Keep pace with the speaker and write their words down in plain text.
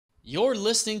You're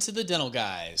listening to the Dental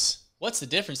Guys. What's the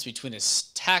difference between a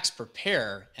tax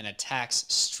preparer and a tax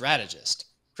strategist?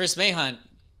 Chris Mahan.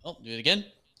 Oh, do it again.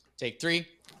 Take three.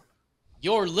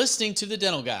 You're listening to the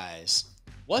Dental Guys.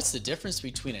 What's the difference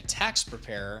between a tax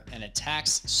preparer and a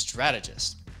tax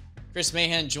strategist? Chris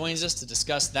Mahan joins us to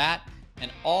discuss that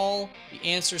and all the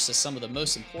answers to some of the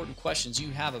most important questions you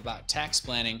have about tax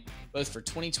planning, both for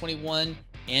 2021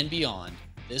 and beyond,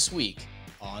 this week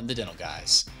on the Dental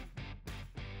Guys.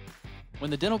 When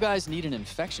the dental guys need an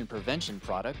infection prevention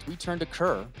product, we turn to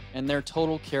Kerr and their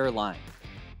Total Care line.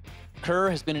 Kerr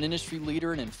has been an industry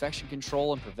leader in infection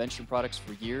control and prevention products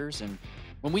for years, and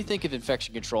when we think of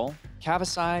infection control,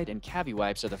 Cavicide and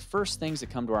CaviWipes are the first things that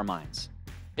come to our minds.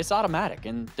 It's automatic,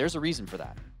 and there's a reason for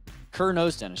that. Kerr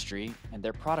knows dentistry, and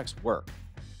their products work.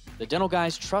 The dental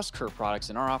guys trust Kerr products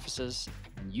in our offices,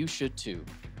 and you should too.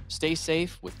 Stay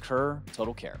safe with Kerr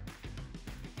Total Care.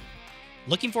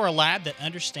 Looking for a lab that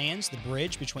understands the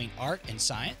bridge between art and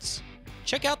science?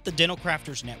 Check out the Dental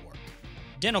Crafters Network.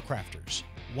 Dental Crafters,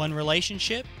 one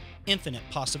relationship, infinite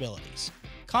possibilities.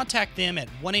 Contact them at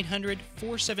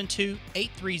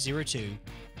 1-800-472-8302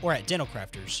 or at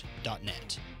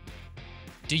dentalcrafters.net.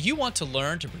 Do you want to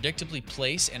learn to predictably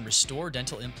place and restore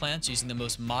dental implants using the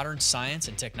most modern science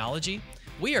and technology?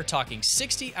 We are talking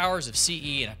 60 hours of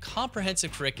CE and a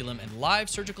comprehensive curriculum and live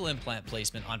surgical implant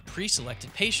placement on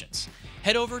pre-selected patients.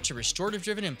 Head over to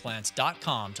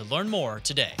restorative-driven-implants.com to learn more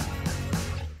today.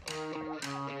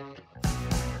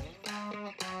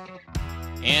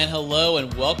 And hello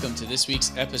and welcome to this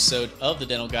week's episode of The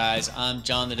Dental Guys. I'm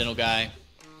John the Dental Guy.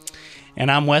 And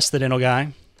I'm Wes the Dental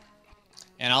Guy.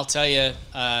 And I'll tell you,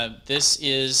 this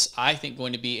is, I think,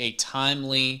 going to be a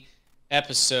timely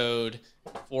episode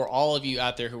for all of you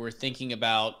out there who are thinking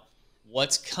about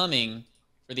what's coming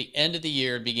for the end of the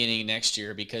year, beginning next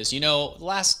year. Because, you know, the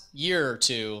last year or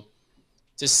two,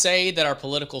 to say that our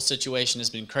political situation has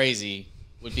been crazy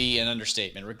would be an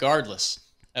understatement. Regardless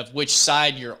of which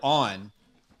side you're on,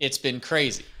 it's been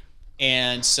crazy.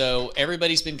 And so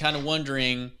everybody's been kind of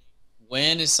wondering,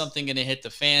 when is something going to hit the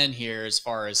fan here as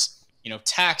far as, you know,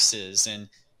 taxes and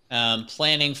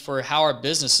planning for how our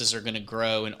businesses are going to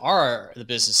grow and are the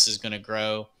businesses going to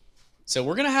grow. So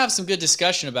we're going to have some good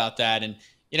discussion about that. And,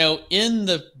 you know, in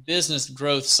the business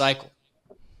growth cycle,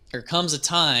 there comes a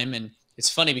time, and it's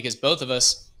funny because both of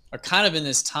us are kind of in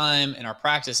this time in our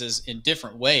practices in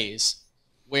different ways,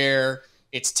 where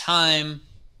it's time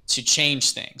to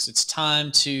change things. It's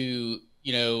time to,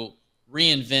 you know,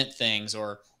 reinvent things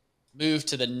or move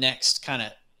to the next kind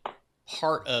of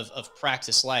part of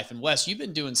practice life. And Wes, you've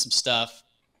been doing some stuff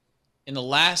in the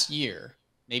last year,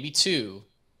 maybe two,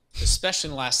 especially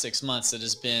in the last 6 months, that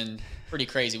has been pretty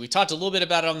crazy. We talked a little bit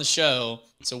about it on the show.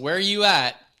 So where are you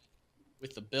at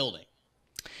with the building?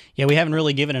 Yeah, we haven't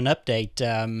really given an update,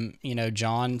 you know,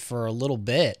 John, for a little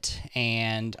bit.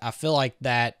 And I feel like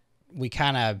that we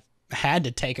kind of had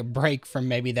to take a break from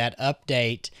maybe that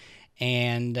update.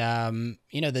 And,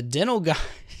 you know, the dental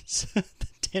guys,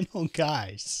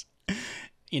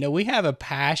 you know, we have a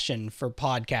passion for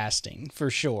podcasting for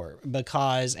sure,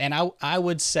 because, and I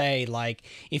would say, like,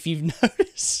 if you've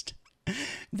noticed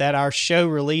that our show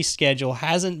release schedule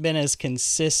hasn't been as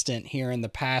consistent here in the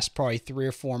past probably 3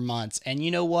 or 4 months. And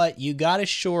you know what? You got to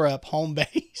shore up home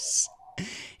base.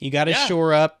 You got to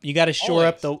shore up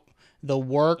the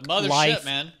work the life,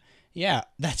 man. Yeah,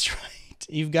 that's right.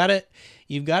 You've got to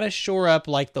shore up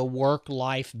like the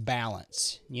work-life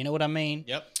balance. You know what I mean?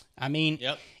 Yep. I mean,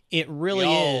 Yep. It really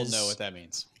we all is. know what that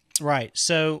means. Right.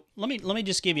 So let me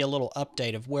just give you a little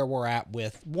update of where we're at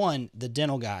with the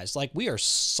dental guys. Like, we are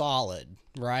solid,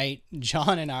 right?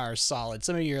 John and I are solid.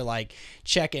 Some of you are like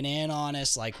checking in on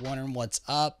us, like wondering what's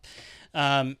up.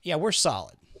 Yeah, we're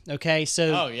solid. Okay.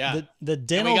 So the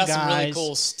dental guys, we got some really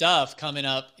cool stuff coming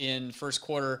up in first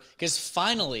quarter, because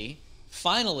finally,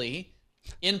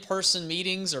 in-person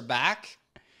meetings are back.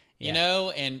 You know,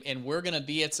 and we're going to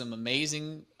be at some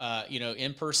amazing, you know,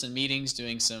 in-person meetings,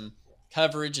 doing some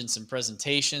coverage and some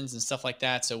presentations and stuff like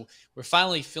that. So we're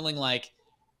finally feeling like,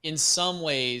 in some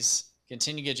ways,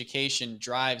 continuing education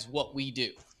drives what we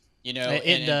do. You know,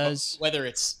 it does. Whether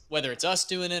it's us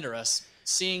doing it or us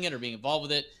seeing it or being involved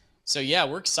with it. So yeah,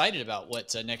 we're excited about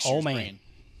what next year's bringing.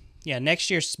 Yeah, next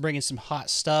year's bringing some hot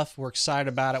stuff. We're excited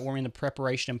about it. We're in the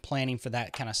preparation and planning for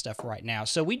that kind of stuff right now.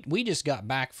 So we just got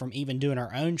back from even doing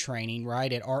our own training,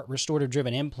 right, at Art Restorative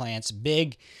Driven Implants.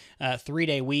 Big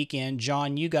 3-day weekend.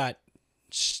 John, you got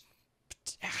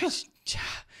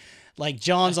Like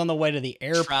John's on the way to the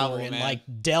airport Travel, and man. like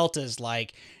Delta's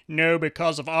like, no,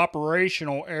 because of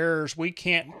operational errors, we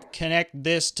can't connect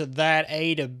this to that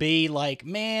A to B. Like,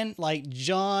 man, like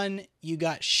John, you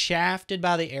got shafted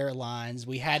by the airlines.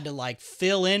 We had to like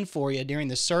fill in for you during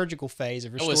the surgical phase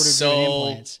of It was restorative so driven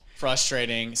implants.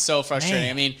 frustrating. So frustrating.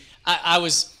 Man. I mean,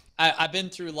 I've been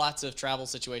through lots of travel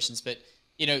situations, but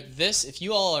you know, this, if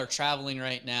you all are traveling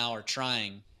right now or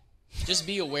trying, just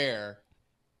be aware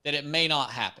that it may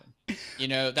not happen. You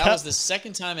know, that was the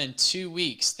second time in 2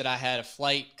 weeks that I had a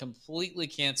flight completely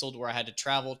canceled where I had to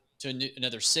travel to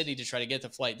another city to try to get the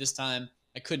flight. This time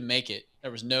I couldn't make it.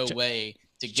 There was no way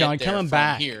to get John, there coming from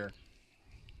back. here.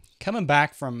 Coming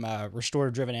back from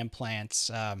restorative driven implants,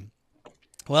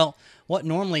 well, what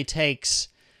normally takes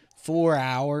 4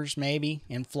 hours maybe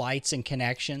in flights and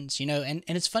connections, you know, and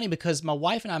it's funny because my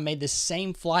wife and I made this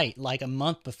same flight like a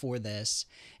month before this,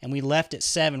 and we left at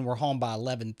 7, we're home by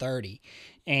 11:30.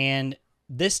 And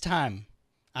this time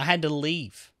I had to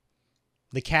leave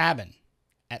the cabin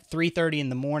at 3:30 in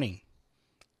the morning.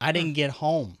 I didn't get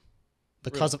home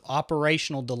because of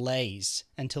operational delays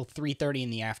until 3:30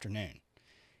 in the afternoon.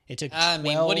 It took 12, I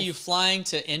mean, what are you flying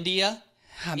to India?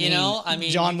 I mean,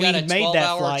 John, you got we've a made that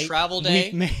 12-hour flight. travel day.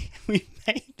 We've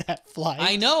made that flight.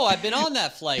 I know. I've been on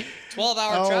that flight.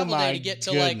 12-hour Oh travel my day to get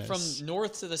to like from goodness.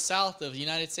 north to the south of the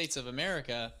United States of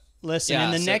America. Listen, Yeah,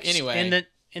 in the so next anyway.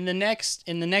 in the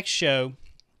next show,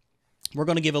 we're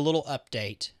going to give a little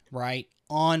update, right,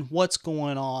 on what's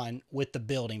going on with the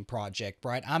building project,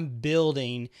 right? I'm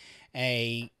building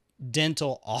a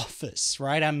dental office,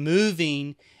 right? I'm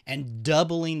moving and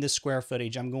doubling the square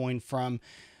footage. I'm going from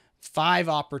 5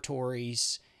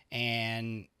 operatories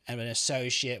and an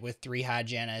associate with 3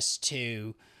 hygienists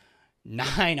to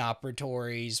 9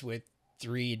 operatories with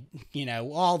 3, you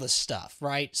know, all the stuff,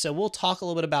 right? So we'll talk a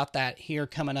little bit about that here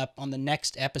coming up on the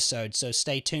next episode, so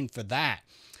stay tuned for that.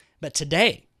 But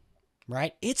today,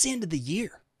 right, it's end of the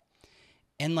year.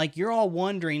 And like you're all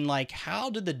wondering, like,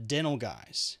 how do the dental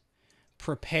guys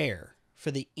prepare for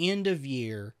the end of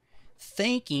year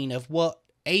thinking of what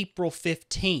April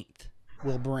 15th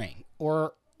will bring?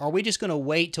 Or are we just going to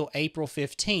wait till April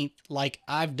 15th like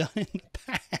I've done in the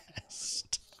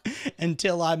past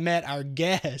until I met our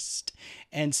guest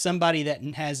and somebody that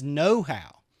has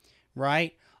know-how,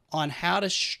 right, on how to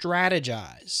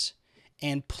strategize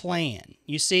and plan?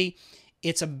 You see,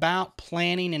 it's about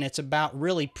planning, and it's about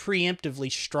really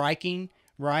preemptively striking,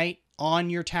 right,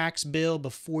 on your tax bill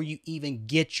before you even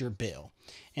get your bill.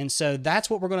 And so that's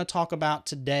what we're going to talk about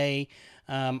today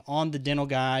on the Dental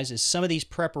Guys, is some of these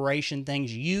preparation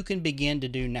things you can begin to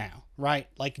do now, right?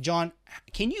 Like, John,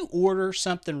 can you order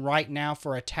something right now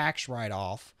for a tax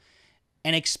write-off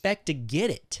and expect to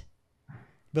get it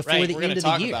before the end of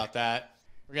the year? About that.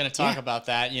 We're going to talk about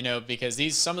that, you know, because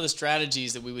some of the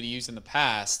strategies that we would use in the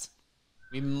past,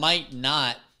 we might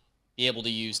not be able to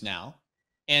use now.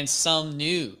 And some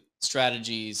new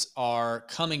strategies are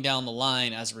coming down the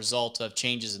line as a result of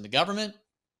changes in the government,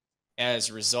 as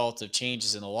a result of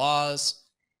changes in the laws,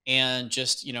 and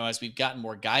just, you know, as we've gotten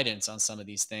more guidance on some of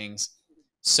these things.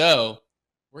 So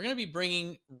we're going to be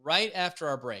bringing, right after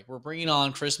our break, we're bringing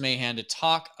on Chris Mahan to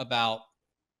talk about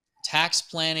tax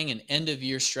planning and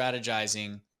end-of-year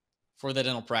strategizing for the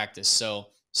dental practice. So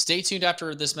stay tuned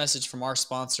after this message from our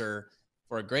sponsor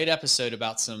for a great episode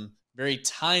about some very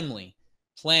timely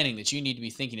planning that you need to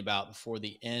be thinking about before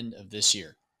the end of this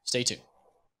year. Stay tuned.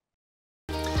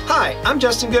 Hi, I'm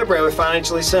Justin Goodbray with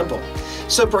Financially Simple.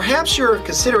 So perhaps you're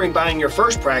considering buying your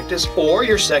first practice or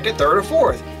your second, third, or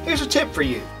fourth. Here's a tip for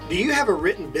you. Do you have a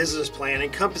written business plan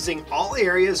encompassing all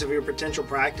areas of your potential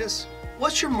practice?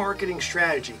 What's your marketing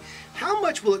strategy? How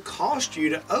much will it cost you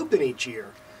to open each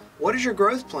year? What is your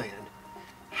growth plan?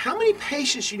 How many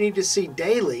patients you need to see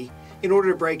daily in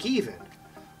order to break even?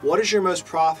 What is your most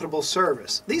profitable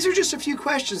service? These are just a few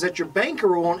questions that your banker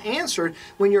will want answered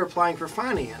when you're applying for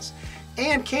finance.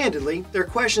 And candidly, they're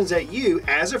questions that you,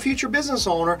 as a future business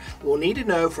owner, will need to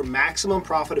know for maximum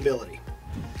profitability.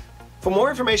 For more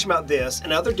information about this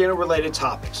and other dental-related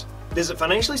topics, visit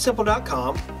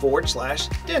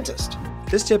financiallysimple.com/dentist.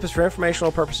 This tip is for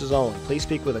informational purposes only. Please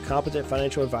speak with a competent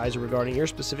financial advisor regarding your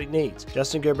specific needs.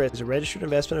 Justin Goodbray is a registered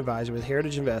investment advisor with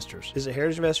Heritage Investors. Visit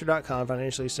heritageinvestor.com,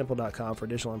 financiallysimple.com for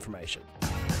additional information.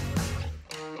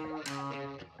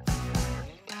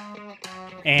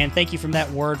 And thank you from that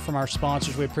word from our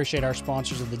sponsors. We appreciate our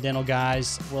sponsors of the Dental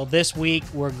Guys. Well, this week,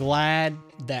 we're glad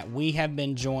that we have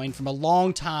been joined from a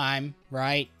long time,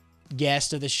 right,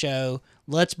 guest of the show.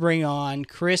 Let's bring on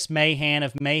Chris Mahan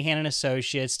of Mahan &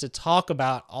 Associates to talk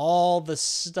about all the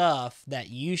stuff that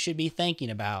you should be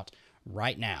thinking about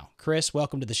right now. Chris,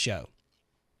 welcome to the show.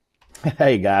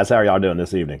 Hey guys, how are y'all doing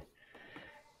this evening?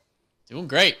 Doing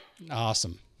great.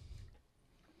 Awesome.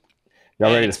 Y'all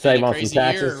Man, ready to it's been save a on some crazy year,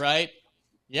 taxes? right?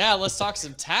 Yeah, let's talk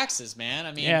some taxes,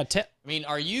 man. Yeah.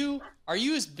 Are you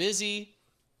as busy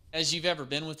as you've ever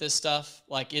been with this stuff?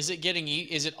 Like, is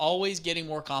it always getting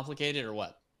more complicated or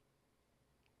what?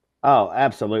 Oh,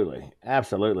 absolutely,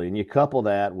 absolutely. And you couple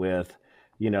that with,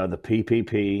 the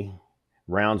PPP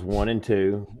rounds 1 and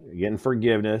 2, getting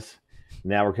forgiveness.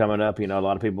 Now we're coming up. A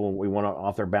lot of people we want it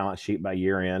off their balance sheet by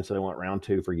year end, so they want round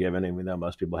 2 forgiven. Even though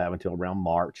most people have until around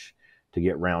March to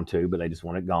get round 2, but they just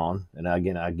want it gone. And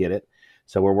again, I get it.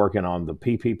 So we're working on the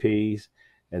PPPs,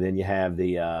 and then you have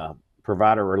the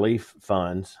provider relief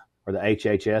funds or the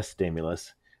HHS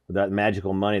stimulus with that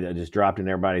magical money that just dropped in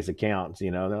everybody's accounts.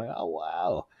 They're like, oh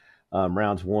wow.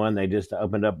 Rounds 1, they just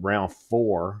opened up round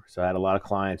 4, so I had a lot of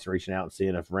clients reaching out and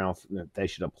seeing if they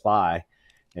should apply.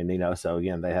 And so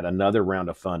again, they had another round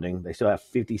of funding. They still have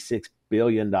 $56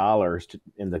 billion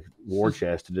in the war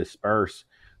chest to disperse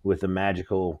with the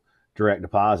magical direct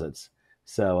deposits.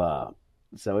 So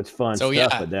it's fun So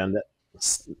stuff. yeah. But then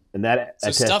that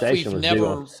So stuff attestation we've was due never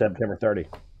on September 30,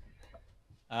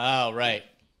 Oh, right.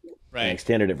 and Right.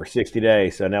 extended it for 60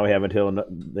 days. So now we have until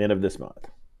the end of this month.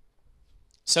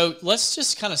 So let's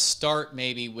just kind of start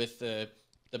maybe with the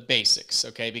basics,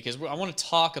 okay? Because I want to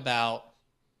talk about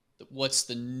what's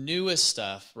the newest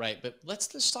stuff, right? But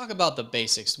let's talk about the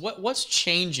basics. What's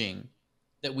changing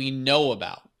that we know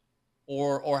about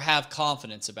or have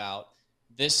confidence about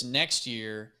this next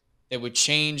year that would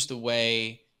change the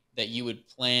way that you would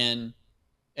plan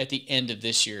at the end of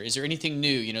this year? Is there anything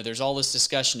new? There's all this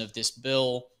discussion of this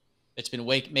bill that's been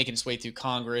making its way through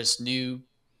Congress. New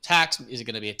tax, is it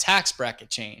going to be a tax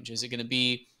bracket change? Is it going to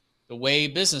be the way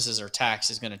businesses are taxed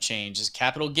is going to change? Is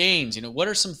capital gains? What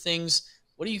are some things?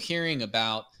 What are you hearing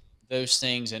about those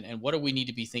things, and what do we need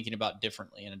to be thinking about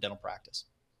differently in a dental practice?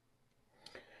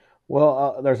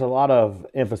 Well, there's a lot of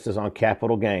emphasis on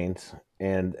capital gains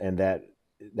and that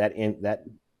in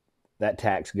that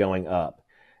tax going up,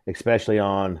 especially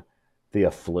on the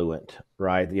affluent,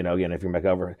 right? Again, if you make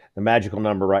over the magical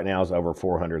number right now is over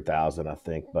 400,000, I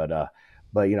think, but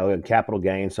in capital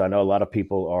gains. So I know a lot of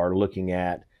people are looking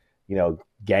at,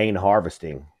 gain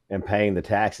harvesting and paying the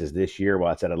taxes this year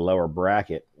while it's at a lower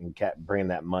bracket and bringing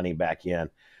that money back in.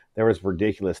 There was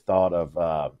ridiculous thought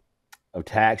of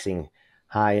taxing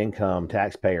high income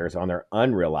taxpayers on their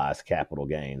unrealized capital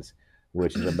gains,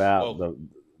 which is about Whoa.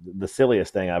 the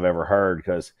silliest thing I've ever heard.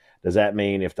 Because does that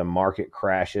mean if the market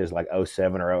crashes like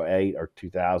 '07 or '08 or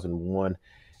 2001,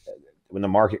 when the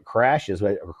market crashes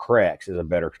or corrects is a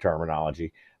better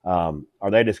terminology, are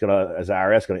they just going to, as the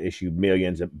IRS, going to issue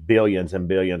millions and billions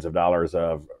of dollars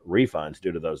of refunds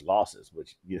due to those losses,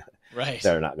 which Right.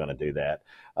 they're not going to do that.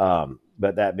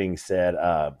 But that being said,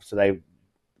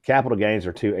 capital gains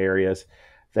are two areas.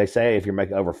 They say if you're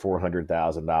making over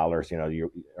 $400,000,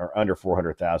 you or under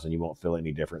 400,000, you won't feel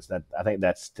any difference. That I think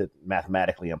that's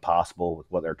mathematically impossible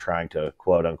with what they're trying to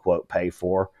quote unquote pay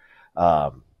for,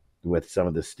 with some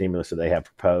of the stimulus that they have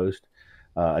proposed,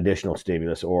 additional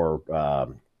stimulus or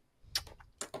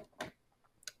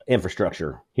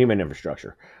human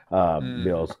infrastructure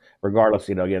bills. Regardless,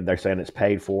 again, they're saying it's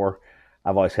paid for.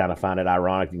 I've always kind of found it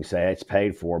ironic. You can say it's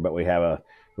paid for, but we have a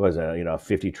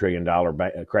 $50 trillion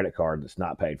credit card that's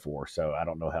not paid for. So I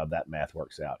don't know how that math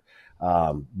works out.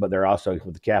 But they're also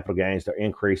with the capital gains, they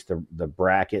increased the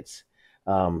brackets.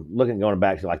 Going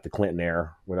back to like the Clinton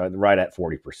era, we're right at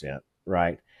 40%,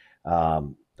 right?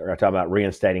 They're talking about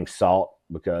reinstating SALT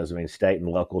because state and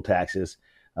local taxes.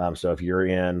 So if you're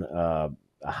in a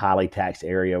highly taxed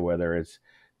area, whether it's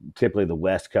typically the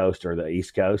West Coast or the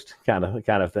East Coast kind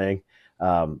of thing,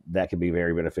 that can be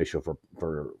very beneficial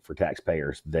for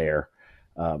taxpayers there.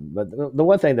 But the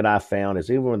one thing that I found is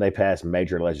even when they pass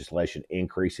major legislation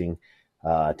increasing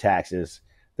taxes,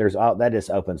 that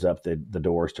just opens up the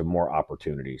doors to more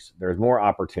opportunities. There's more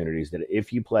opportunities that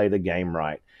if you play the game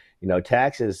right,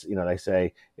 taxes, they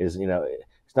say is,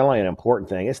 it's not only an important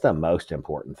thing, it's the most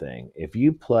important thing. If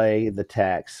you play the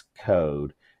tax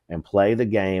code and play the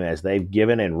game as they've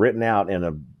given and written out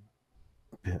in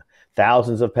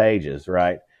thousands of pages,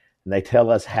 right? And they tell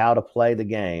us how to play the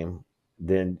game,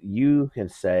 then you can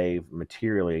save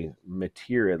materially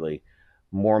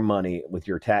more money with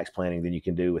your tax planning than you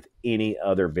can do with any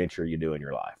other venture you do in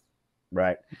your life,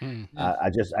 right? Mm-hmm. I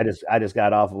just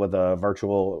got off with a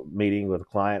virtual meeting with a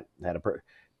client, had a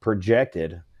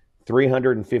projected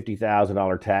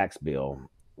 $350,000 tax bill,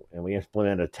 and we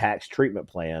implemented a tax treatment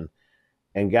plan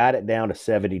and got it down to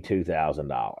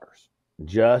 $72,000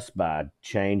 just by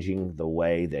changing the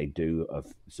way they do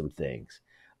of some things.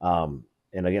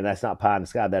 And again, that's not pie in the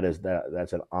sky.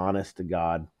 That's an honest to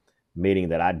God meeting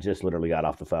that I just literally got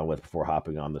off the phone with before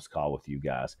hopping on this call with you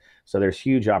guys. So there's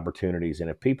huge opportunities. And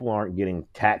if people aren't getting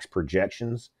tax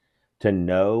projections to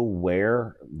know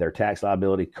where their tax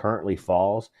liability currently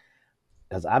falls,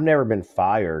 because I've never been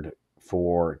fired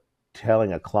for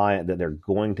telling a client that they're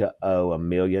going to owe $1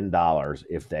 million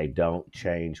if they don't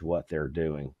change what they're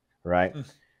doing, right?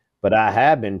 But I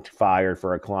have been fired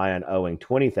for a client owing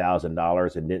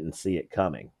 $20,000 and didn't see it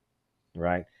coming,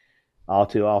 right? All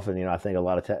too often, I think a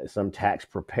lot of some tax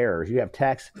preparers. You have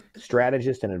tax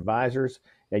strategists and advisors,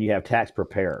 and you have tax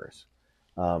preparers.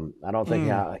 I don't think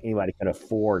how anybody can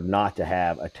afford not to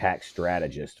have a tax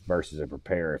strategist versus a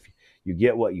preparer. If you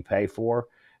get what you pay for,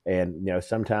 and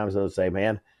sometimes they'll say,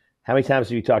 "Man, how many times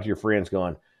have you talked to your friends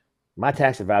going, my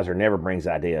tax advisor never brings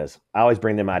ideas. I always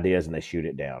bring them ideas and they shoot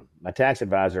it down. My tax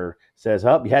advisor says,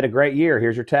 oh, you had a great year.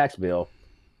 Here's your tax bill."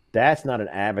 That's not an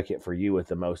advocate for you with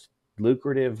the most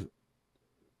lucrative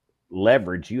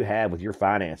leverage you have with your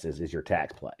finances is your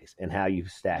tax plays and how you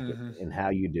stack it and how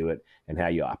you do it and how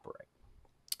you operate.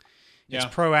 It's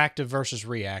proactive versus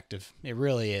reactive. It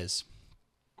really is.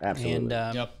 Absolutely.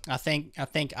 And I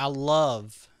think I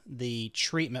love the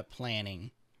treatment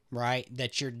planning, right,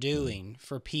 that you're doing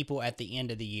for people at the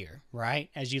end of the year, right?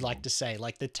 As you like to say,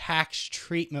 like the tax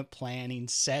treatment planning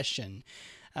session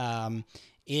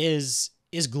is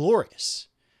glorious,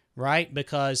 right?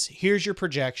 Because here's your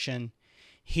projection,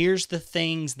 here's the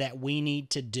things that we need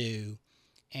to do,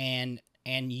 and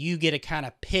you get to kind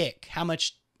of pick how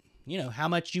much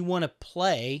you want to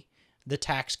play the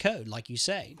tax code, like you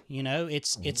say.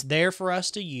 It's there for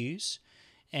us to use,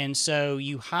 and so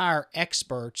you hire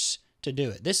experts to do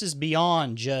it. This is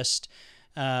beyond just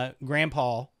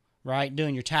grandpa, right,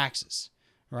 doing your taxes,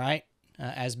 right?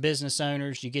 As business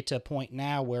owners, you get to a point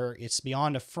now where it's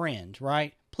beyond a friend,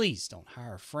 right? Please don't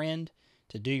hire a friend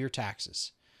to do your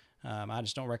taxes. I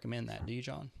just don't recommend that. Do you,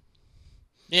 John?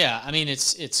 Yeah, I mean,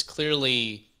 it's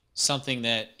clearly something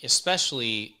that,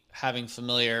 especially having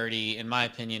familiarity, in my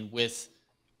opinion, with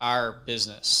our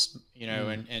business,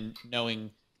 and knowing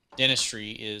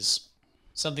dentistry is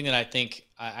something that I think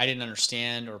I didn't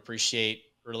understand or appreciate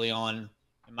early on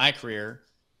in my career,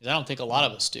 because I don't think a lot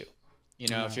of us do.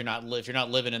 If you're not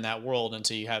living in that world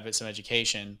until you have some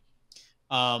education.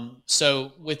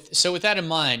 So with that in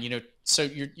mind, so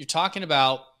you're talking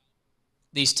about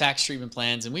these tax treatment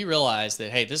plans, and we realize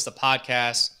that, hey, this is a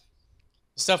podcast.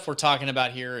 The stuff we're talking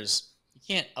about here is you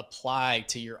can't apply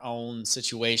to your own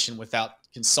situation without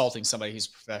consulting somebody who's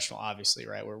a professional, obviously,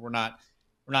 right? We're not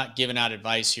giving out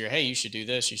advice here. Hey, you should do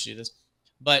this. You should do this.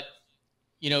 But,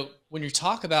 when you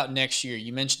talk about next year,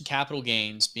 you mentioned capital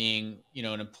gains being,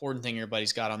 an important thing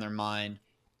everybody's got on their mind.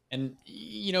 And,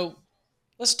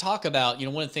 let's talk about,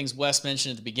 one of the things Wes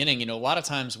mentioned at the beginning, a lot of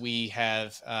times we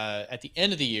have, at the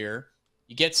end of the year,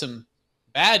 you get some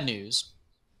bad news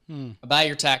about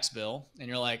your tax bill, and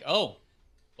you're like, oh,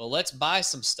 well, let's buy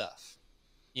some stuff,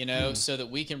 so that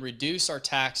we can reduce our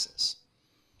taxes.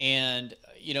 And,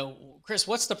 Chris,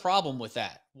 what's the problem with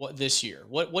that this year?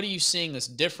 What are you seeing that's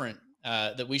different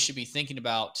that we should be thinking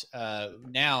about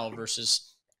now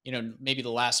versus, maybe the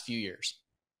last few years?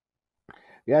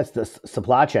 Yeah, it's the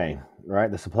supply chain,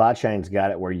 right? The supply chain's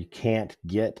got it where you can't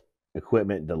get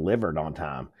equipment delivered on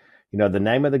time. The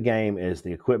name of the game is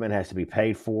the equipment has to be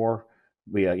paid for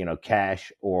via,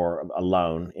 cash or a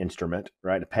loan instrument,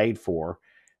 right? Paid for,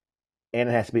 and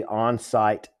it has to be on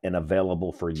site and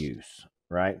available for use,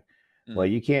 right? Well,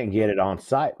 you can't get it on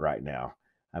site right now.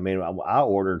 I mean, I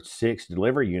ordered 6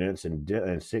 delivery units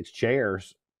and 6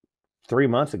 chairs 3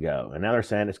 months ago, and now they're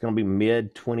saying it's going to be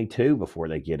mid-22 before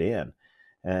they get in.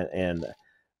 And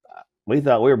we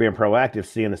thought we were being proactive,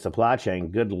 seeing the supply chain.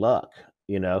 Good luck,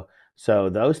 So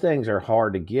those things are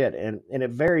hard to get, and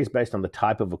it varies based on the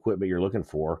type of equipment you're looking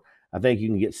for. I think you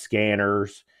can get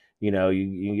scanners, you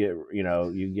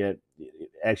get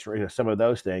X-ray, some of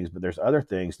those things, but there's other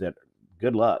things that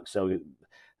good luck. So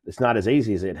it's not as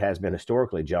easy as it has been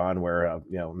historically, John, where,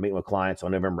 meeting with clients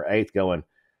on November 8th going,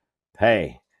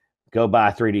 hey, go buy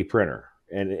a 3D printer.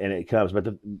 And it comes, but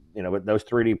but those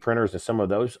 3D printers and some of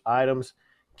those items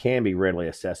can be readily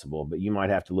accessible, but you might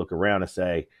have to look around and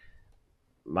say,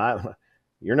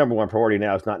 your number one priority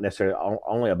now is not necessarily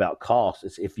only about cost.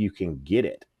 It's if you can get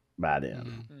it by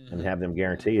them and have them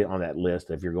guarantee it on that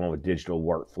list if you're going with digital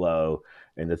workflow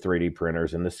and the 3D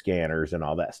printers and the scanners and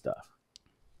all that stuff.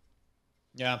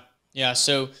 Yeah. Yeah.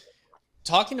 So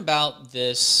talking about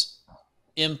this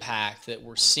impact that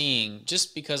we're seeing,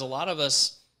 just because a lot of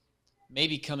us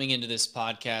maybe coming into this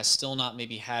podcast still not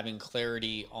maybe having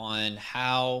clarity on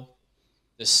how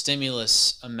the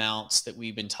stimulus amounts that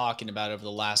we've been talking about over the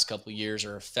last couple of years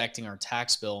are affecting our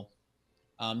tax bill.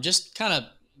 Just kind of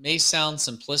may sound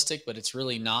simplistic, but it's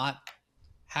really not.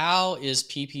 How is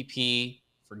PPP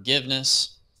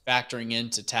forgiveness factoring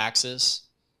into taxes?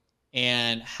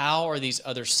 And how are these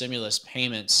other stimulus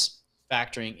payments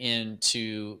factoring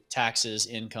into taxes,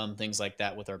 income, things like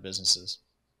that with our businesses?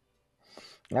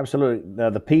 Absolutely.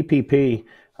 The PPP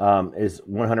is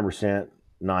 100%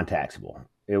 non-taxable.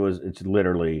 It's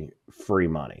literally free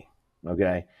money.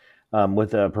 Okay.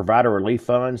 With the provider relief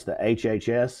funds, the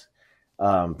HHS,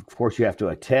 of course, you have to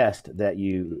attest that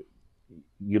you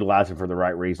utilize them for the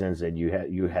right reasons and you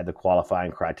had the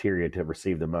qualifying criteria to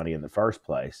receive the money in the first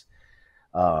place.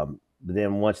 But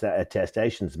then once that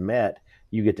attestation's met,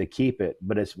 you get to keep it,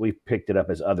 but we picked it up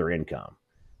as other income.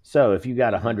 So if you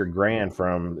got $100,000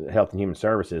 from Health and Human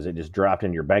Services, it just dropped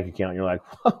into your bank account, and you're like,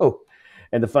 whoa.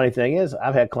 And the funny thing is,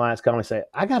 I've had clients call me and say,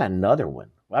 I got another one.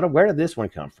 Where did this one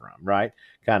come from? Right?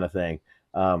 Kind of thing.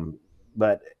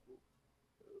 But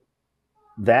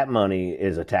that money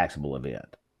is a taxable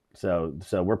event. So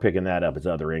we're picking that up as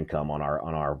other income on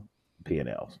our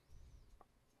P&Ls.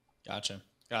 Gotcha.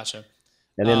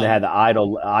 And then they had the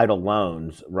idle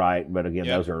loans, right? But again,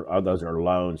 Yep. those are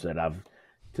loans that I've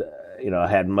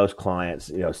had most clients,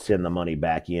 send the money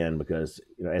back in because,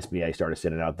 SBA started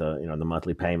sending out the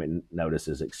monthly payment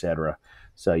notices, et cetera.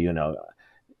 So, you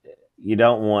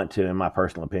don't want to, in my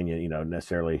personal opinion,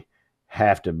 necessarily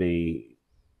have to be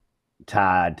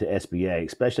tied to SBA,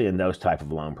 especially in those type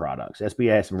of loan products.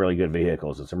 SBA has some really good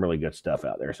vehicles and some really good stuff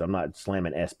out there. So I'm not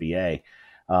slamming SBA,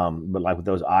 but like with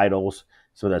those idles,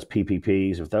 some of those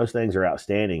PPPs, if those things are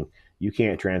outstanding, you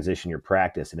can't transition your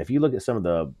practice. And if you look at some of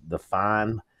the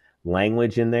fine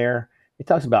language in there, it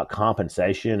talks about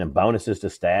compensation and bonuses to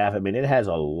staff. I mean, it has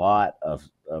a lot of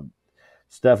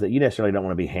stuff that you necessarily don't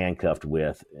want to be handcuffed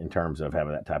with in terms of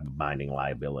having that type of binding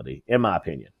liability, in my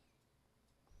opinion.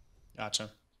 Gotcha.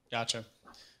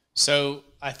 So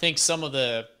I think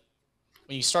when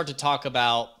you start to talk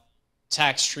about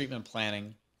tax treatment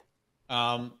planning,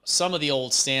 some of the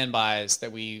old standbys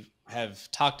that we have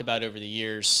talked about over the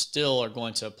years still are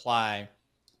going to apply,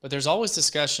 but there's always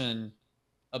discussion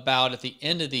about at the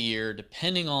end of the year,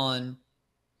 depending on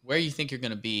where you think you're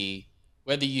going to be,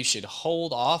 whether you should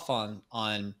hold off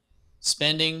on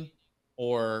spending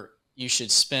or you should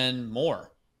spend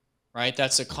more, right?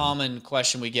 That's a common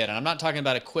question we get. And I'm not talking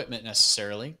about equipment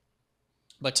necessarily,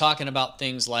 but talking about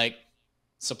things like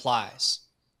supplies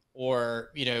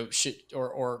or,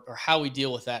 or how we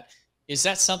deal with that. Is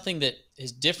that something that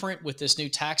is different with this new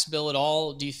tax bill at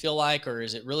all, do you feel like, or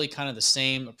is it really kind of the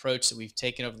same approach that we've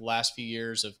taken over the last few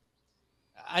years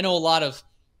I know a lot of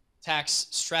tax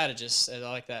strategists, and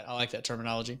I like that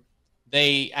terminology.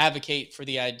 They advocate for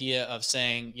the idea of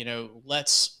saying,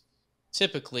 let's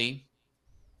typically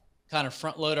kind of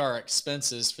front load our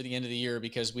expenses for the end of the year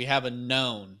because we have a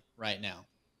known right now.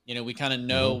 We kind of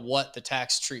know what the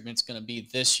tax treatment's going to be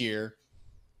this year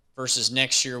versus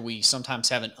next year. We sometimes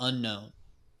have an unknown.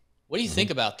 What do you think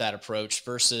about that approach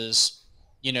versus,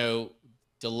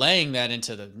 delaying that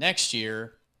into the next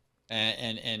year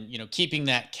and keeping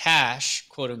that cash,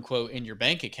 quote unquote, in your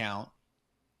bank account?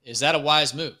 Is that a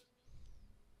wise move?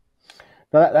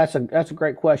 No, that's a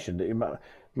great question.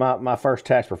 My first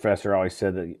tax professor always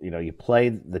said that, you play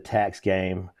the tax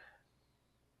game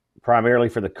primarily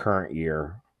for the current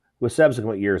year with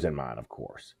subsequent years in mind, of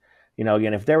course.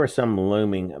 Again, if there was some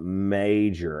looming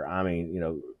major,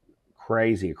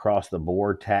 crazy across the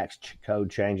board tax code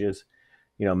changes,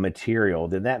 material,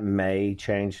 then that may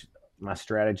change my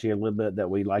strategy a little bit that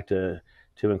we like to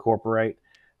incorporate.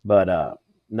 But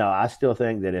no, I still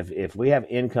think that if we have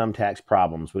income tax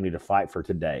problems, we need to fight for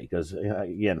today. Because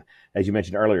again, as you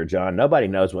mentioned earlier, John, nobody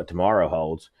knows what tomorrow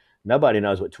holds. Nobody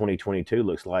knows what 2022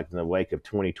 looks like in the wake of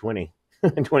 2020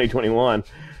 and 2021.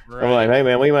 Right. I'm like, hey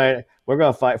man, we're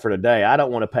going to fight for today. I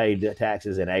don't want to pay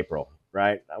taxes in April,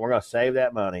 right? We're going to save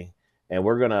that money and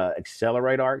we're going to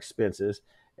accelerate our expenses.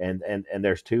 And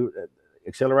there's two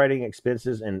accelerating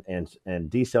expenses and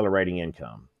decelerating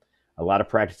income. A lot of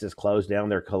practices close down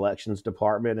their collections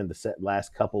department in the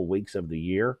last couple weeks of the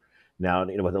year. Now,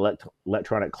 with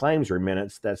electronic claims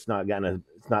remittance, it's not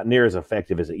near as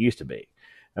effective as it used to be.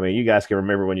 I mean, you guys can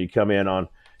remember when you come in on,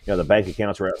 the bank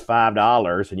accounts were at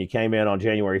 $5 and you came in on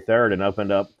January 3rd and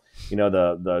opened up,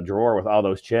 the drawer with all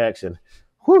those checks and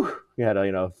whew, you had a,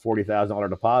 $40,000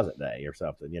 deposit day or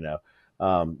something,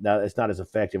 Now it's not as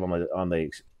effective on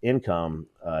the income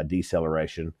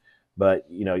deceleration, but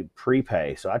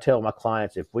prepay. So I tell my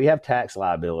clients, if we have tax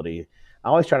liability, I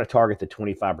always try to target the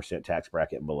 25% tax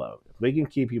bracket and below. If we can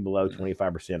keep you below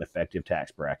 25% effective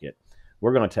tax bracket,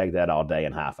 we're going to take that all day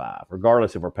and high five,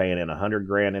 regardless if we're paying in 100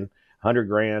 grand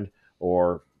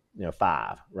or,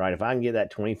 five, right? If I can get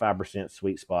that 25%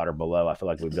 sweet spot or below, I feel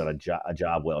like we've done a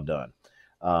job well done.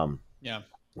 Yeah.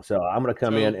 So I'm going to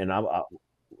come in and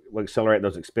we'll accelerate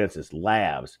those expenses.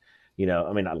 Labs,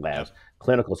 not labs,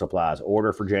 clinical supplies,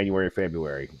 order for January,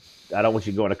 February. I don't want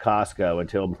you going to Costco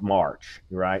until March,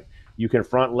 right? You can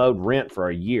front load rent for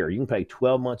a year. You can pay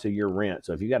 12 months of your rent.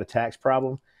 So if you got a tax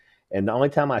problem, and the only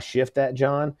time I shift that,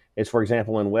 John, is, for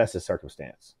example, in Wes's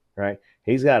circumstance, right?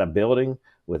 He's got a building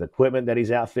with equipment that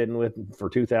he's outfitting with for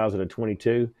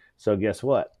 2022. So guess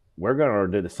what? We're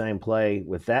going to do the same play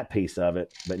with that piece of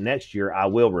it. But next year, I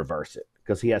will reverse it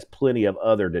because he has plenty of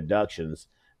other deductions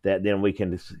that then we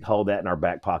can just hold that in our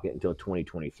back pocket until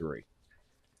 2023.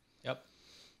 Yep,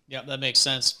 that makes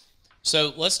sense.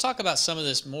 So let's talk about some of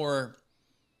this more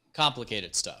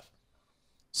complicated stuff.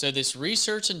 So this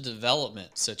research and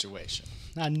development situation.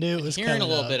 I knew it was hearing a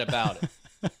little bit about it.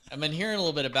 I've been hearing a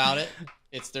little bit about it.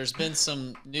 There's been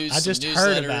some news. I just some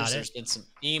heard newsletters, about it. There's been some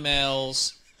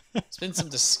emails. It's been some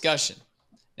discussion.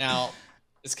 Now,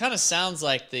 this kind of sounds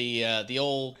like the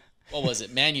old, what was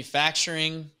it,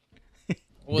 manufacturing?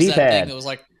 What was that thing that was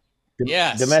like?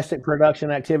 Yes. Domestic production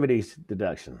activities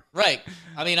deduction. Right.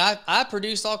 I mean, I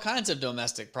produced all kinds of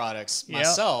domestic products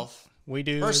myself. We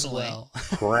do personally. as well.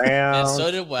 Crowns, and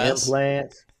so did Wes.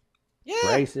 implants,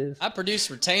 braces. I produced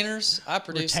retainers. I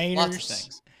produced lots of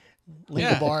things.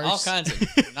 Linda bars. All kinds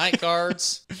of night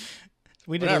guards.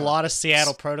 We did a lot of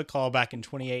Seattle Protocol back in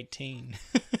 2018.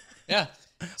 Yeah.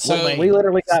 So we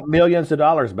literally got millions of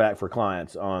dollars back for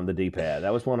clients on the D-pad.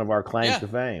 That was one of our claims to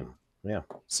fame. Yeah.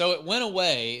 So it went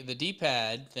away, the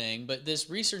D-pad thing, but this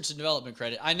research and development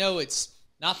credit, I know it's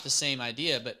not the same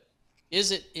idea, but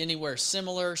is it anywhere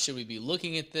similar? Should we be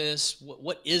looking at this?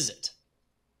 What is it?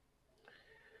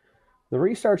 The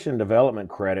research and development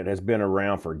credit has been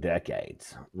around for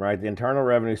decades, right? The Internal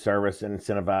Revenue Service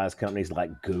incentivized companies like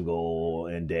Google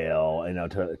and Dell,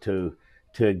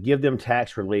 to give them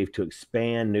tax relief to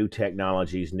expand new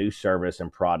technologies, new service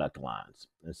and product lines.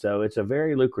 And so it's a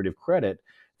very lucrative credit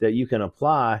that you can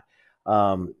apply,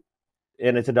 and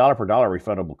it's a dollar per dollar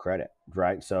refundable credit,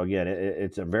 right? So again,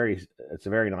 it's a very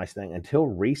nice thing. Until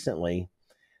recently,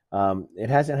 it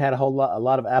hasn't had a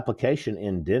lot of application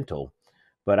in dental.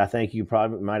 But I think you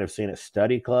probably might have seen it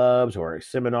study clubs or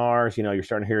seminars. You're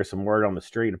starting to hear some word on the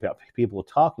street about people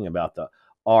talking about the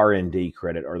R&D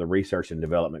credit or the research and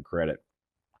development credit.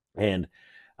 And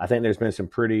I think there's been some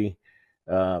pretty,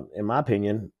 in my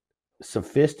opinion,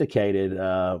 sophisticated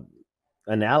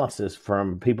analysis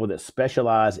from people that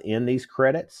specialize in these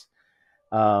credits.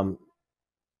 Again,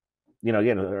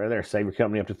 they're save your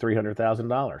company up to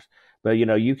 $300,000. But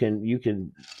you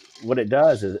can. What it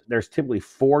does is there's typically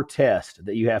 4 tests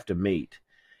that you have to meet,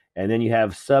 and then you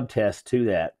have sub-tests to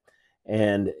that.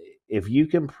 And if you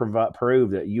can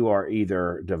prove that you are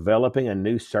either developing a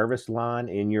new service line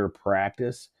in your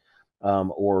practice,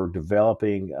 or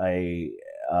developing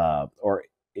or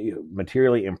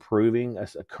materially improving a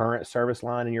current service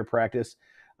line in your practice,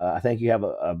 I think you have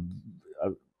a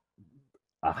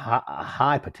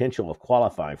high potential of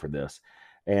qualifying for this.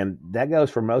 And that goes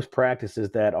for most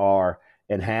practices that are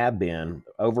and have been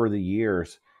over the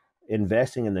years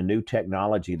investing in the new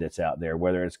technology that's out there,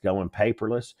 whether it's going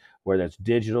paperless, whether it's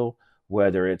digital,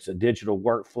 whether it's a digital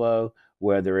workflow,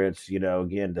 whether it's,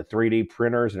 again, the 3D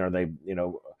printers, and are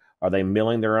they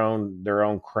milling their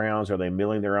own crowns? Are they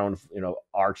milling their own,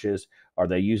 arches? Are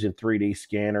they using 3D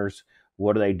scanners?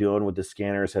 What are they doing with the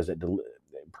scanners? Has it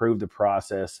improved the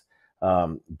process?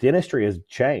 Dentistry has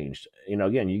changed.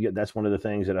 Again, that's one of the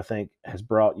things that I think has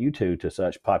brought you two to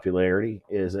such popularity,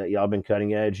 is that y'all been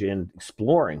cutting edge in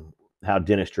exploring how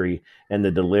dentistry and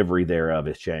the delivery thereof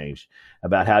has changed,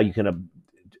 about how you can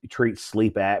treat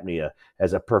sleep apnea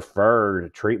as a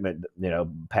preferred treatment,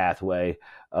 pathway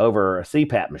over a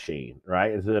CPAP machine,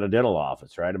 right? Is it a dental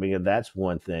office, right? I mean, that's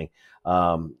one thing.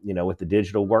 With the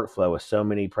digital workflow, with so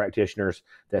many practitioners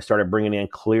that started bringing in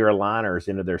clear aligners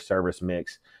into their service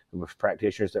mix, with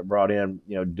practitioners that brought in,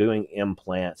 doing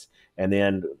implants, and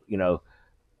then,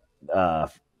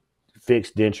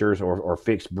 fixed dentures or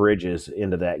fixed bridges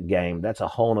into that game. That's a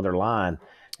whole nother line.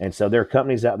 And so there are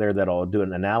companies out there that'll do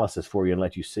an analysis for you and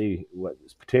let you see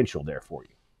what's potential there for you.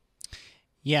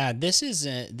 Yeah, this is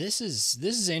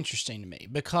interesting to me,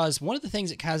 because one of the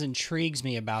things that kind of intrigues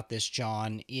me about this,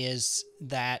 John, is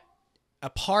that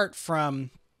apart from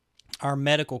our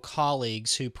medical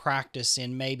colleagues who practice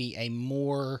in maybe a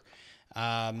more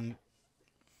where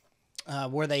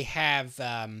they have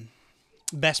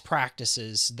best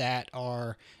practices that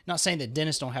are, not saying that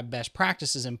dentists don't have best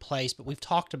practices in place, but we've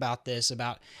talked about this,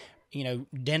 about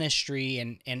dentistry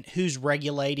and who's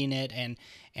regulating it,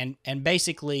 and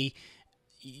basically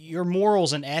your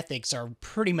morals and ethics are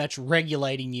pretty much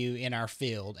regulating you in our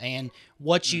field, and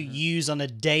what you use on a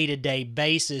day-to-day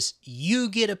basis, you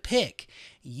get a pick,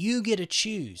 you get to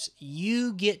choose,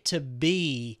 you get to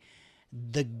be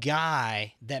the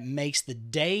guy that makes the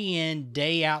day in,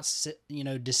 day out,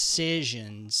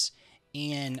 decisions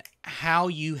in how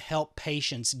you help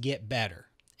patients get better.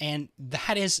 And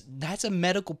that's a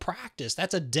medical practice.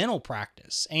 That's a dental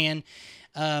practice. And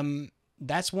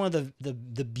that's one of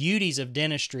the beauties of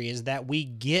dentistry, is that we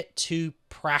get to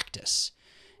practice.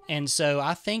 And so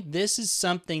I think this is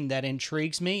something that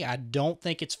intrigues me. I don't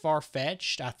think it's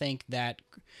far-fetched. I think that,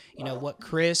 what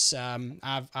Chris,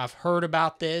 I've heard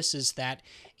about this, is that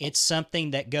it's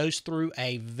something that goes through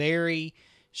a very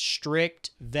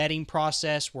strict vetting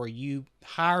process where you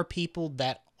hire people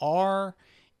that are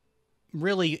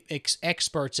really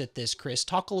experts at this. Chris,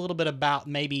 talk a little bit about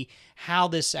maybe how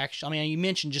this actually, you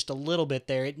mentioned just a little bit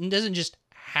there. It doesn't just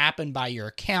happen by your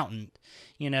accountant.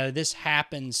 This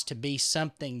happens to be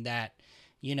something that,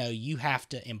 you have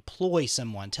to employ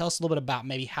someone. Tell us a little bit about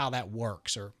maybe how that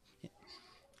works. Or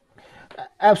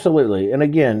Absolutely. And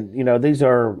again, these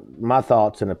are my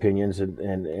thoughts and opinions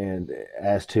and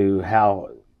as to how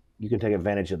you can take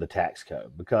advantage of the tax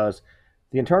code, because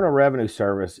the Internal Revenue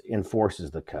Service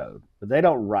enforces the code, but they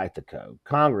don't write the code.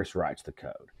 Congress writes the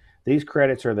code. These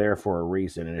credits are there for a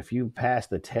reason. And if you pass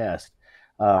the test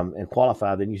and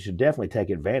qualify, then you should definitely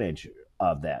take advantage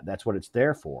of that. That's what it's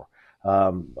there for.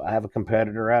 I have a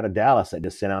competitor out of Dallas that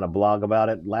just sent out a blog about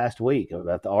it last week,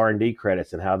 about the R&D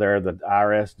credits and how they're the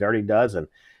IRS dirty dozen.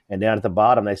 And down at the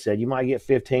bottom, they said you might get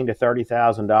 $15,000 to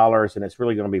 $30,000, and it's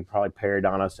really going to be probably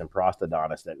periodontists and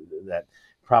prosthodontists that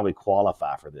probably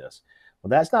qualify for this. Well,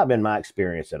 that's not been my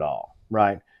experience at all,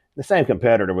 right? The same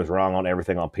competitor was wrong on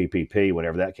everything on PPP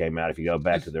whenever that came out, if you go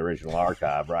back to the original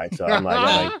archive, right? So I'm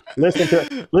like, listen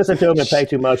to them and pay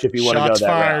too much if you want to go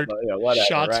that route. But, whatever,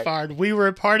 Shots right? fired. We were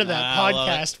a part of that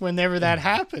podcast whenever that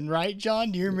happened, right,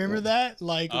 John? Do you remember that?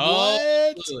 Like,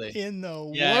 what in the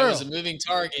world? Yeah, it was a moving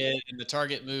target, and the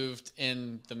target moved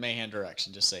in the Mahan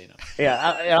direction, just so you know.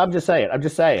 Yeah, I'm just saying.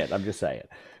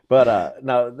 But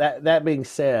no, that being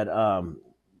said,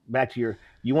 back to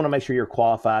you want to make sure you're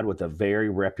qualified with a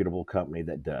very reputable company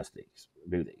that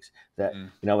do these. That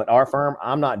at our firm,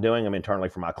 I'm not doing them internally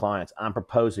for my clients. I'm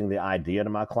proposing the idea to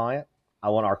my client. I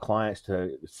want our clients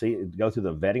to go through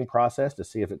the vetting process to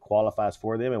see if it qualifies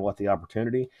for them and what the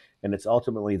opportunity, and it's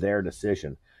ultimately their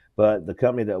decision. But the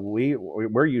company that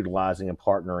we're utilizing and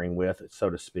partnering with, so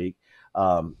to speak,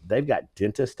 they've got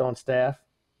dentists on staff,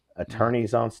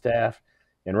 attorneys on staff,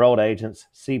 enrolled agents,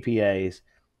 CPAs,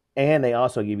 and they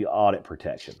also give you audit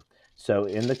protection. So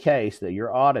in the case that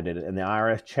you're audited and the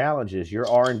IRS challenges your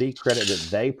R&D credit that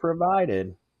they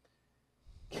provided,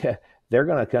 they're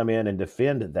going to come in and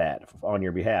defend that on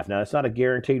your behalf. Now, it's not a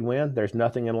guaranteed win. There's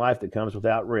nothing in life that comes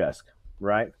without risk,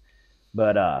 right?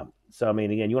 But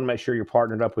again, you want to make sure you're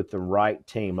partnered up with the right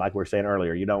team. Like we were saying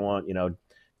earlier, you don't want,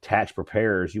 tax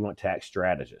preparers. You want tax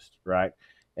strategists, right?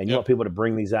 And you want people to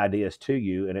bring these ideas to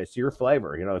you, and it's your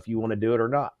flavor, if you want to do it or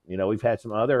not. We've had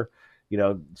some other,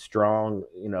 strong,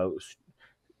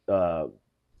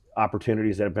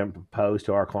 opportunities that have been proposed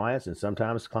to our clients, and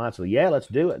sometimes clients will, let's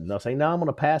do it. And they'll say, no, I'm going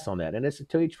to pass on that. And it's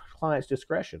to each client's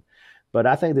discretion. But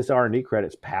I think this R&D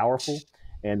credit's powerful.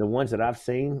 And the ones that I've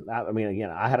seen,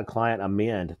 again, I had a client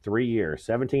amend 3 years,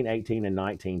 17, 18, and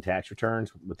 19 tax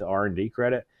returns with the R&D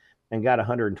credit and got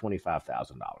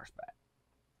 $125,000 back,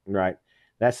 right?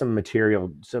 That's some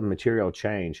material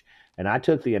change. And I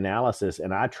took the analysis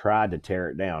and I tried to tear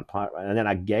it down. And then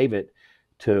I gave it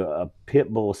to a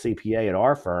pit bull CPA at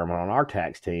our firm on our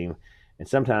tax team. And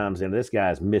sometimes, this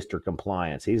guy's Mr.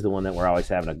 Compliance. He's the one that we're always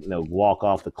having to walk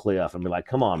off the cliff and be like,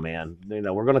 come on, man,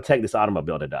 we're going to take this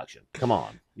automobile deduction. Come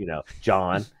on,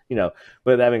 John,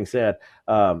 but that being said,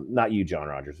 not you, John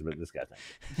Rogers, but this guy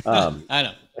thing. I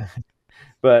know.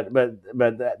 But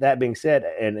that being said,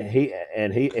 and he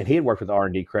had worked with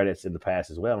R&D credits in the past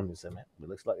as well, and he said, man,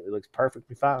 it looks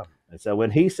perfectly fine. And so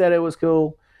when he said it was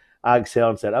cool, I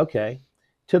excelled and said, okay.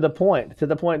 To the point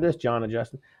of this, John and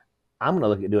Justin, I'm going to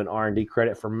look at doing R&D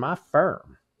credit for my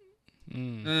firm.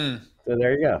 So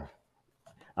there you go.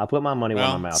 I'll put my money where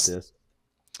my mouth is.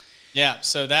 Yeah,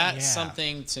 so that's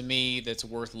something to me that's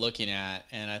worth looking at,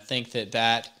 and I think that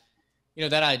that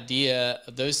idea,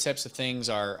 those types of things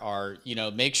are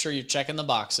make sure you're checking the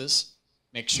boxes,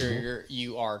 make sure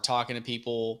you are talking to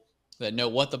people that know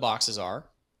what the boxes are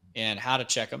and how to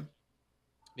check them,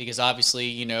 because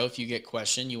obviously, if you get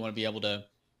questioned, you want to be able to,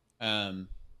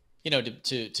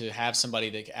 to have somebody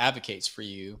that advocates for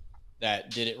you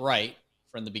that did it right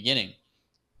from the beginning.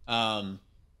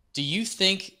 Do you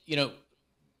think,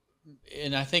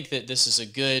 and I think that this is a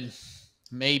good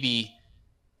maybe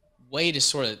way to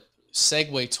sort of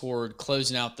segue toward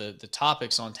closing out the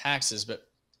topics on taxes, but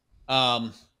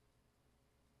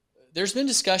there's been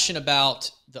discussion about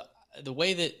the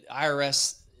way that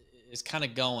IRS is kind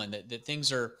of going, that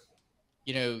things are,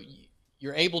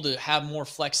 you're able to have more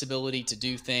flexibility to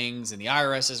do things, and the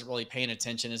IRS isn't really paying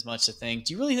attention as much to things.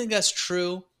 Do you really think that's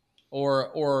true?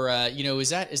 Or does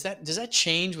that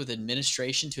change with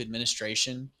administration to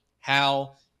administration,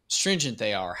 how stringent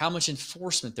they are, how much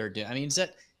enforcement they're doing? I mean,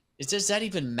 does that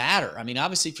even matter? I mean,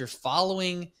 obviously if you're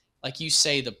following, like you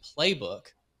say, the playbook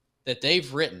that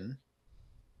they've written,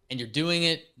 and you're doing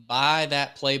it by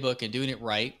that playbook and doing it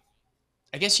right,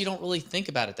 I guess you don't really think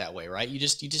about it that way, right? You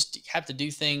just have to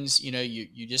do things,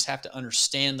 you just have to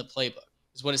understand the playbook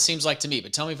is what it seems like to me,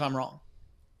 but tell me if I'm wrong.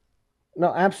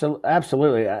 No,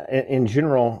 absolutely. In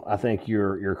general, I think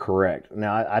you're correct.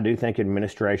 Now, I do think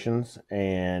administrations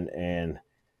and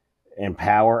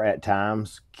power at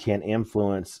times can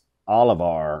influence all of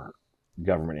our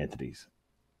government entities,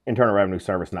 Internal Revenue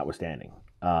Service notwithstanding.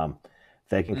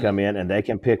 They can come in and they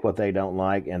can pick what they don't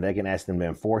like, and they can ask them to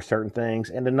enforce certain things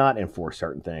and to not enforce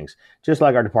certain things. Just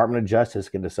like our Department of Justice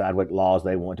can decide what laws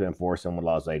they want to enforce and what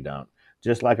laws they don't.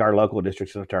 Just like our local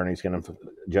district attorneys can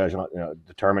judge,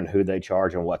 determine who they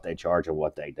charge and what they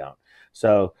don't.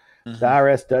 So the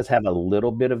IRS does have a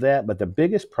little bit of that, but the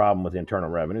biggest problem with Internal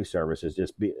Revenue Service is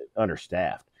just be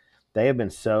understaffed. They have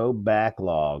been so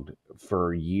backlogged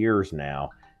for years now,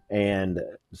 and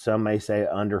some may say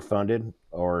underfunded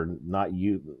or not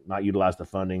utilize the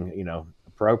funding,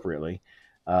 appropriately.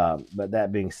 But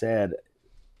that being said,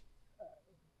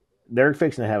 they're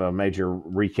fixing to have a major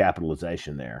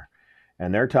recapitalization there.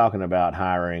 And they're talking about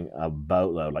hiring a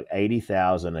boatload, like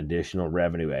 80,000 additional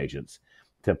revenue agents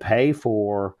to pay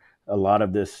for a lot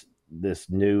of this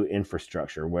new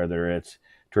infrastructure, whether it's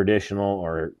traditional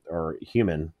or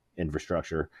human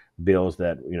infrastructure bills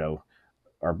that,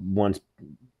 are one's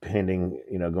pending,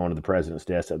 going to the president's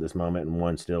desk at this moment and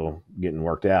one's still getting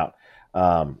worked out.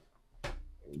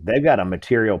 They've got a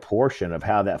material portion of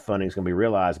how that funding is going to be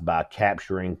realized by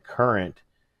capturing current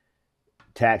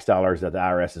tax dollars that the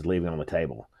IRS is leaving on the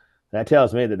table. That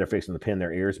tells me that they're fixing to pin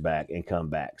their ears back and come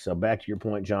back. So back to your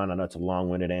point, John, I know it's a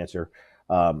long-winded answer.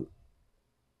 I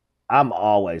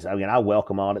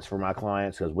welcome audits for my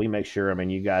clients because we make sure,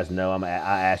 you guys know, I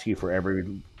ask you for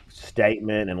every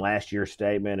statement and last year's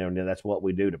statement, and that's what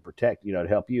we do to protect, to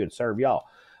help you and serve y'all.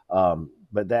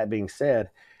 But that being said,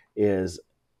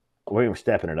 we're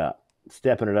stepping it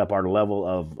up our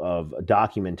level of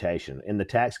documentation. In the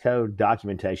tax code,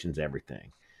 documentation's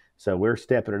everything. So we're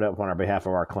stepping it up on our behalf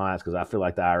of our clients because I feel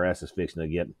like the IRS is fixing to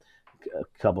get a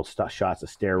couple shots of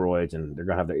steroids and they're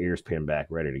going to have their ears pinned back,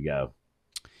 ready to go.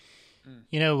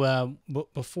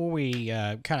 Before we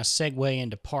kind of segue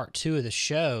into part 2 of the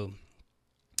show,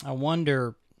 I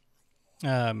wonder,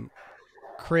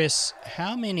 Chris,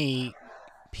 how many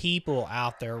people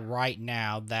out there right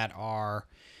now that are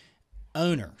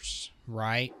owners,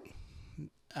 right,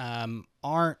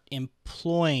 aren't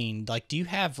employing, like, do you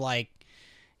have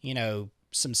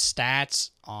some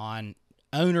stats on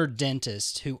owner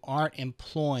dentists who aren't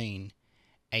employing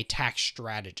a tax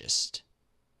strategist?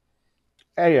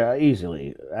 Yeah,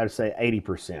 easily. I'd say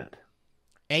 80%.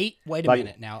 Wait a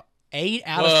minute now. 8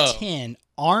 out of 10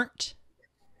 aren't?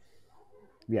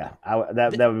 Yeah,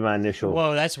 that would be my initial.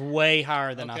 Whoa, that's way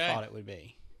higher than I thought it would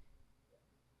be.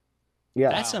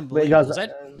 Yeah, that's unbelievable.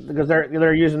 Because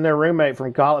they're using their roommate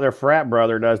from college, their frat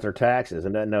brother does their taxes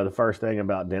and doesn't know the first thing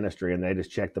about dentistry, and they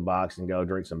just check the box and go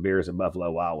drink some beers at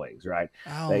Buffalo Wild Wings, right?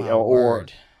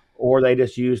 Word. Or they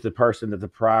just use the person that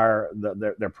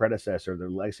their predecessor, their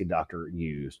legacy doctor,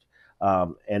 used,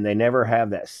 and they never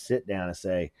have that sit down and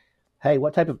say, hey,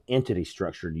 what type of entity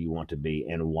structure do you want to be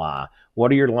and why?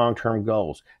 What are your long-term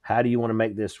goals? How do you want to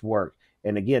make this work?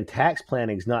 And again, tax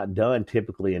planning is not done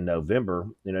typically in November.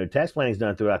 Tax planning is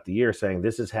done throughout the year, saying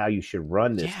this is how you should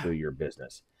run this through your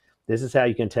business. This is how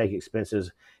you can take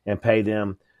expenses and pay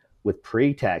them with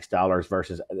pre-tax dollars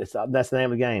versus, that's the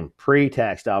name of the game,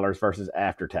 pre-tax dollars versus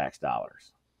after-tax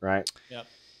dollars, right? Yep.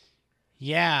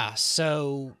 Yeah,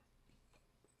 so,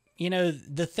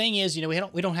 the thing is,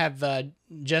 we don't have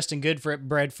Justin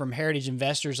Goodbread from Heritage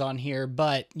Investors on here,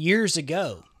 but years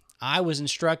ago, I was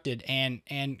instructed, and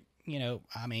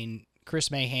Chris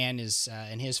Mahan is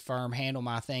and his firm handle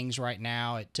my things right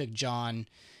now. It took John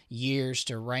years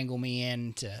to wrangle me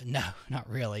into, no, not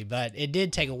really, but it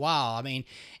did take a while.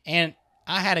 And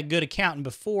I had a good accountant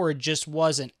before, it just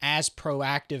wasn't as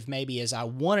proactive maybe as I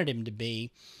wanted him to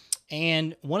be.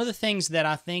 And one of the things that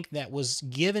I think that was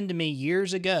given to me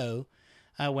years ago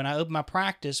when I opened my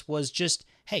practice was just,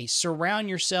 hey, surround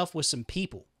yourself with some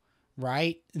people,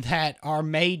 right, that are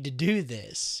made to do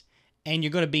this, and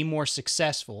you're going to be more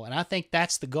successful. And I think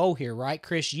that's the goal here, right,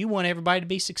 Chris? You want everybody to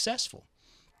be successful.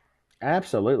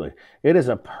 Absolutely. It is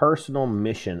a personal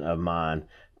mission of mine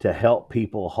to help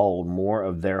people hold more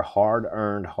of their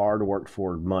hard-earned,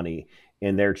 hard-worked-for money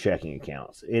in their checking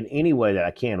accounts in any way that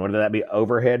I can, whether that be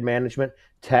overhead management,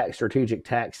 strategic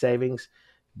tax savings,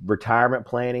 retirement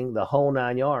planning, the whole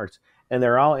 9 yards. And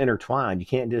they're all intertwined. You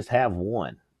can't just have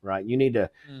one, right? You need to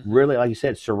really, like you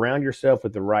said, surround yourself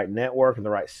with the right network and the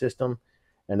right system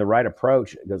and the right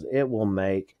approach, because it will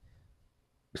make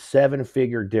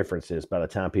 7-figure differences by the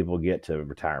time people get to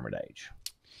retirement age.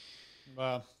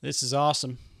 Wow, this is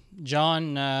awesome.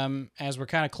 John, as we're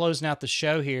kind of closing out the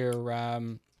show here,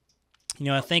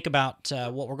 I think about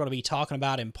what we're going to be talking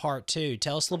about in part 2.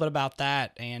 Tell us a little bit about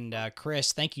that. And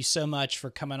Chris, thank you so much for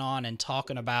coming on and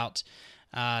talking about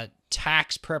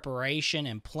tax preparation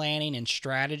and planning and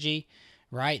strategy,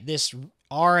 right? This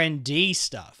R&D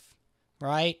stuff,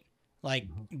 right? Like,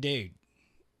 dude,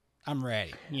 I'm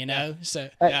ready, So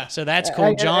that's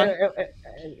cool, John.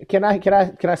 Can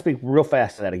I speak real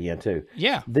fast to that again too?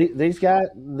 Yeah. These guys,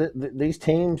 these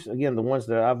teams, again, the ones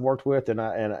that I've worked with and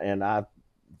I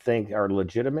think are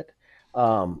legitimate.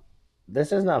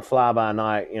 This is not fly by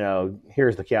night.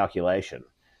 Here's the calculation.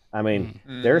 I mean,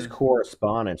 there's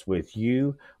correspondence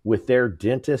with their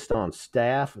dentist on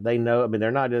staff. They know. I mean,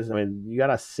 they're not just. I mean, you got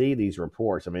to see these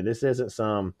reports. I mean, this isn't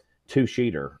some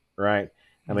 2-sheeter, right?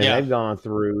 I mean, they've gone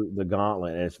through the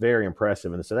gauntlet, and it's very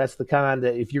impressive. And so that's the kind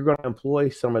that if you're going to employ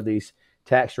some of these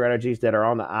tax strategies that are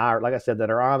on the IRS, like I said, that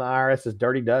are on the IRS's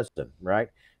dirty dozen, right?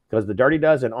 Because the dirty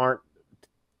dozen aren't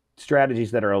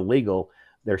strategies that are illegal.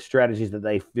 They're strategies that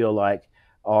they feel like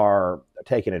are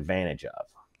taken advantage of,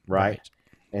 right?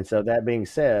 And so that being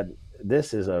said,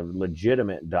 this is a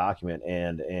legitimate document,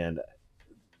 and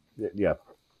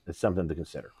it's something to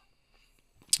consider.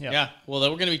 Yeah. Well,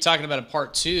 then we're going to be talking about in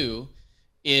part 2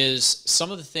 is some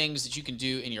of the things that you can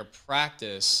do in your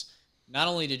practice, not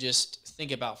only to just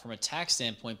think about from a tax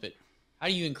standpoint, but how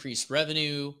do you increase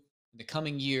revenue in the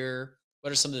coming year?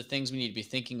 What are some of the things we need to be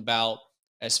thinking about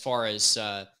as far as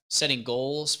setting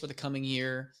goals for the coming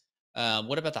year?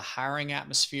 What about the hiring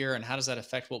atmosphere, and how does that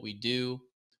affect what we do?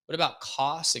 What about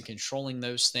costs and controlling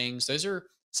those things? Those are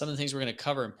some of the things we're going to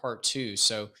cover in part 2.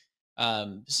 So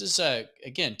this is,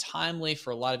 again, timely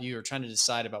for a lot of you who are trying to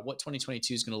decide about what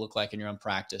 2022 is going to look like in your own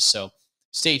practice. So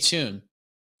stay tuned.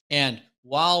 And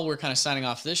while we're kind of signing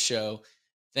off this show,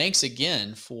 thanks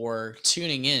again for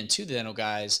tuning in to the Dental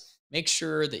Guys. Make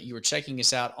sure that you are checking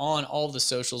us out on all of the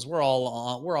socials. We're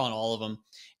on all of them.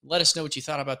 Let us know what you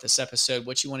thought about this episode,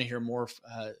 what you want to hear more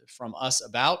from us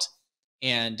about,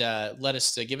 and let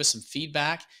us give us some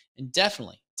feedback. And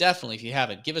definitely, if you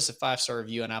haven't, give us a 5-star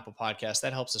review on Apple Podcasts.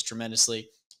 That helps us tremendously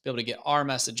be able to get our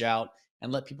message out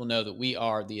and let people know that we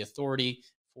are the authority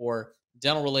for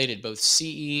dental-related, both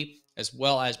CE, as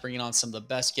well as bringing on some of the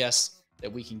best guests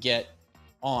that we can get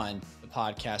on the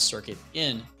podcast circuit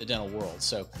in the dental world.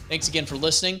 So thanks again for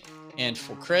listening. And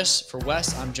for Chris, for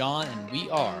Wes, I'm John, and we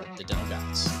are the Dental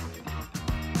Guys.